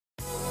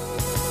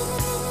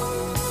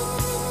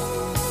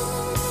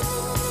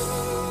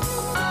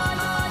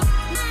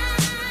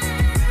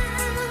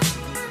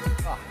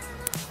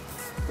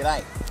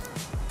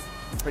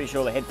Pretty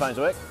sure the headphones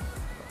work.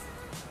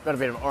 Got a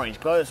bit of orange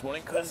glow this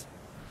morning because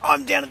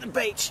I'm down at the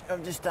beach.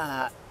 I've just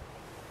done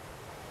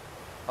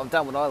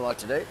what I like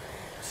to do.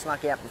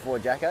 Snuck out before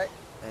Jacko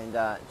and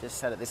just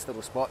sat at this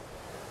little spot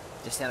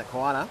just down at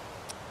Kiwana.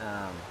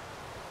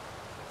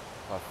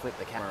 I'll flip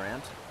the camera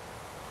around.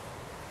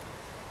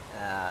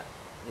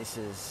 This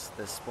is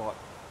the spot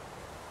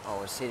I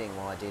was sitting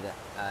while I did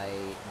a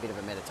bit of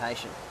a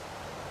meditation.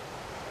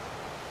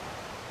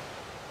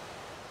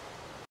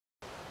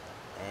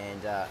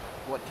 And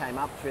what came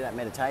up through that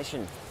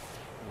meditation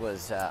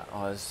was I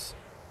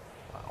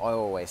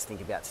always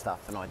think about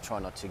stuff, and I try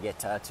not to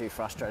get too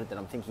frustrated that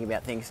I'm thinking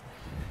about things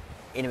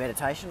in a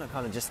meditation. I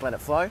kind of just let it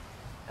flow.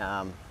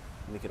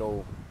 We could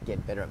all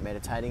get better at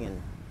meditating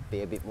and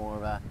be a bit more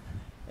of a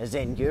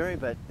Zen guru,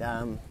 but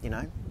you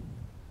know,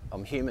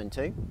 I'm human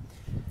too.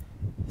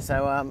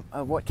 So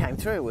what came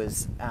through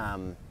was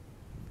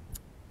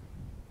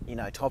you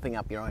know, topping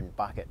up your own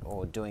bucket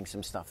or doing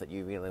some stuff that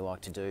you really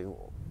like to do,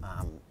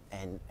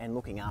 and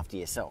looking after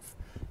yourself.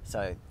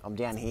 So I'm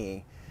down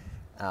here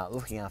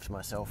looking after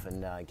myself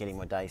and getting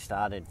my day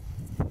started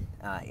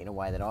in a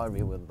way that I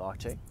really would like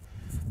to.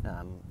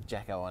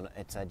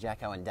 It's a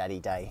Jacko and Daddy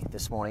day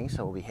this morning,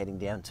 so we'll be heading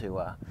down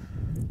to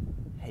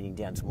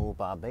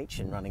Moolbar Beach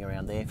and running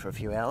around there for a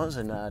few hours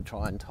and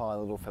try and tie a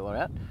little fella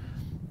out,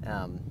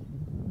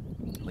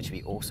 which would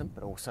be awesome.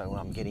 But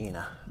also getting in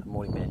a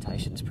morning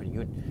meditation is pretty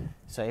good.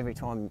 So every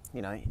time,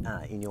 you know,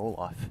 in your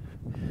life,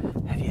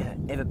 have you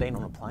ever been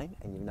on a plane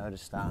and you've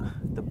noticed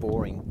the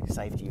boring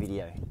safety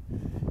video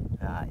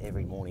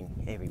every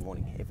morning,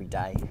 every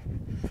day,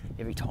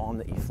 every time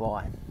that you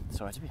fly?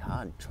 So it's a bit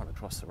hard trying to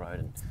cross the road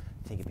and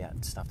think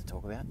about stuff to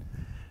talk about.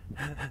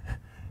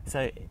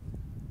 So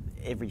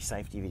every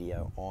safety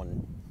video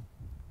on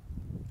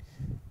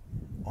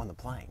the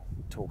plane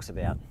talks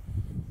about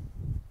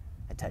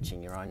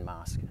attaching your own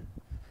mask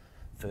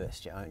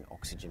first, your own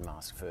oxygen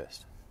mask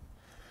first.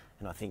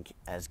 And I think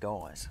as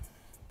guys,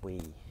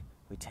 we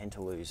tend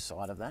to lose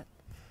sight of that.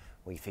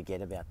 We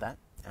forget about that.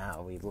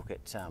 We look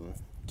at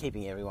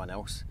keeping everyone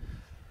else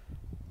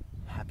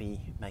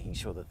happy, making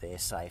sure that they're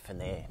safe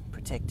and they're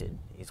protected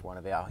is one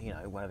of our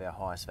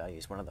highest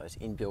values, one of those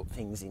inbuilt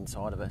things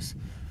inside of us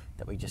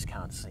that we just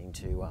can't seem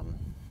to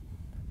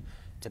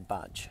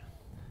budge.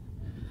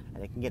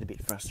 And it can get a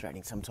bit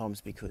frustrating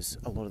sometimes because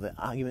a lot of the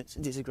arguments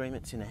and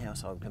disagreements in a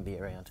household can be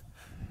around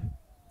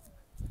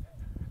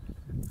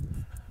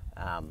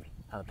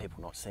other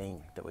people not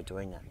seeing that we're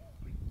doing that.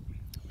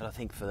 But I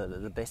think for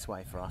the best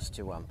way for us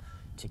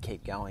to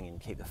keep going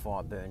and keep the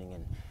fire burning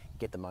and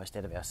get the most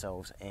out of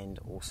ourselves and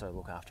also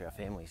look after our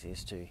families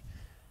is to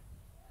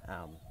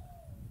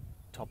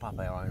top up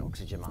our own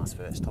oxygen mask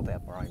first, top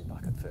up our own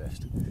bucket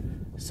first.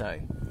 So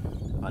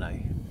I know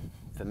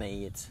for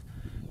me it's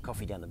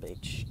coffee down the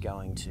beach,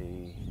 going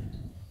to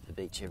the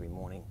beach every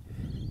morning,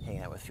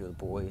 hanging out with a few of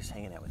the boys,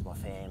 hanging out with my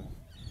fam.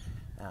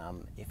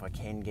 If I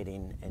can get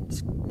in and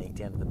sneak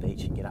down to the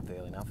beach and get up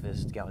early enough,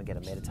 is to go and get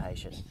a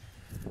meditation.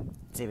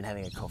 It's even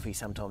having a coffee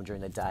sometime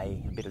during the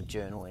day, a bit of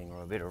journaling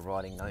or a bit of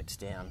writing notes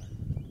down.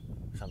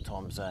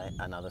 Sometimes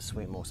another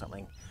swim or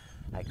something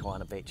at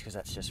Kiwana Beach because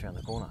that's just around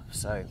the corner.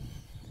 So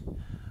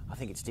I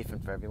think it's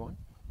different for everyone.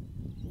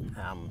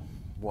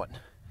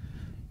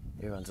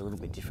 Everyone's a little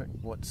bit different.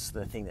 What's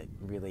the thing that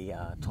really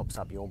tops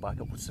up your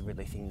bucket? What's the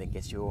really thing that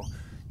gets your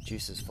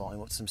juices flowing?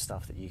 What's some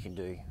stuff that you can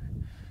do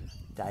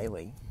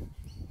daily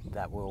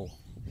that will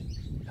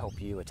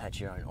help you attach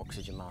your own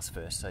oxygen mask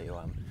first, so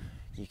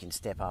you can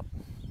step up,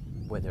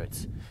 whether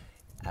it's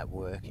at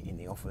work, in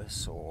the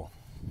office, or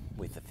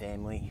with the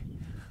family,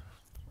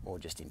 or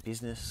just in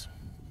business.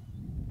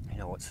 You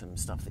know, what's some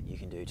stuff that you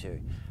can do to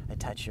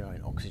attach your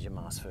own oxygen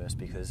mask first,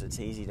 because it's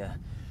easy that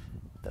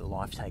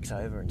life takes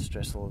over and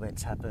stressful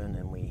events happen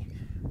and we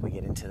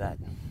get into that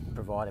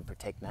provide and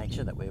protect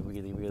nature that we're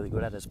really, really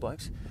good at as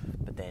blokes,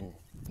 but then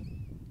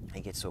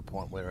it gets to a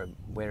point where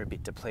we're a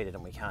bit depleted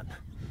and we can't,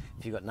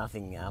 if you've got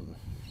nothing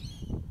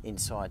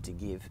inside to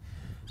give,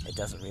 it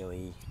doesn't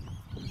really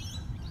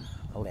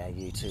allow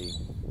you to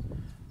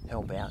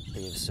help out,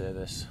 be of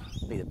service,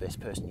 be the best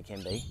person you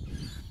can be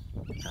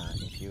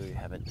if you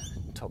haven't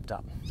topped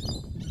up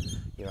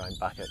your own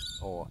bucket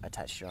or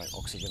attached your own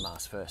oxygen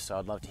mask first. So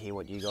I'd love to hear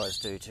what you guys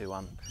do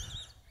to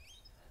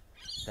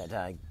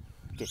that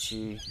gets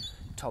you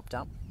topped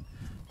up,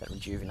 that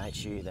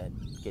rejuvenates you, that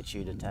gets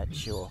you to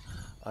attach your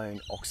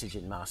own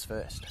oxygen mask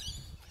first.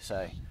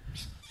 So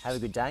have a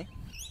good day.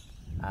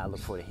 Look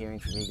forward to hearing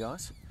from you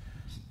guys,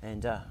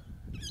 and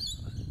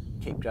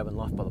keep grabbing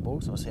life by the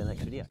balls. I'll see you in the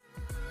next video.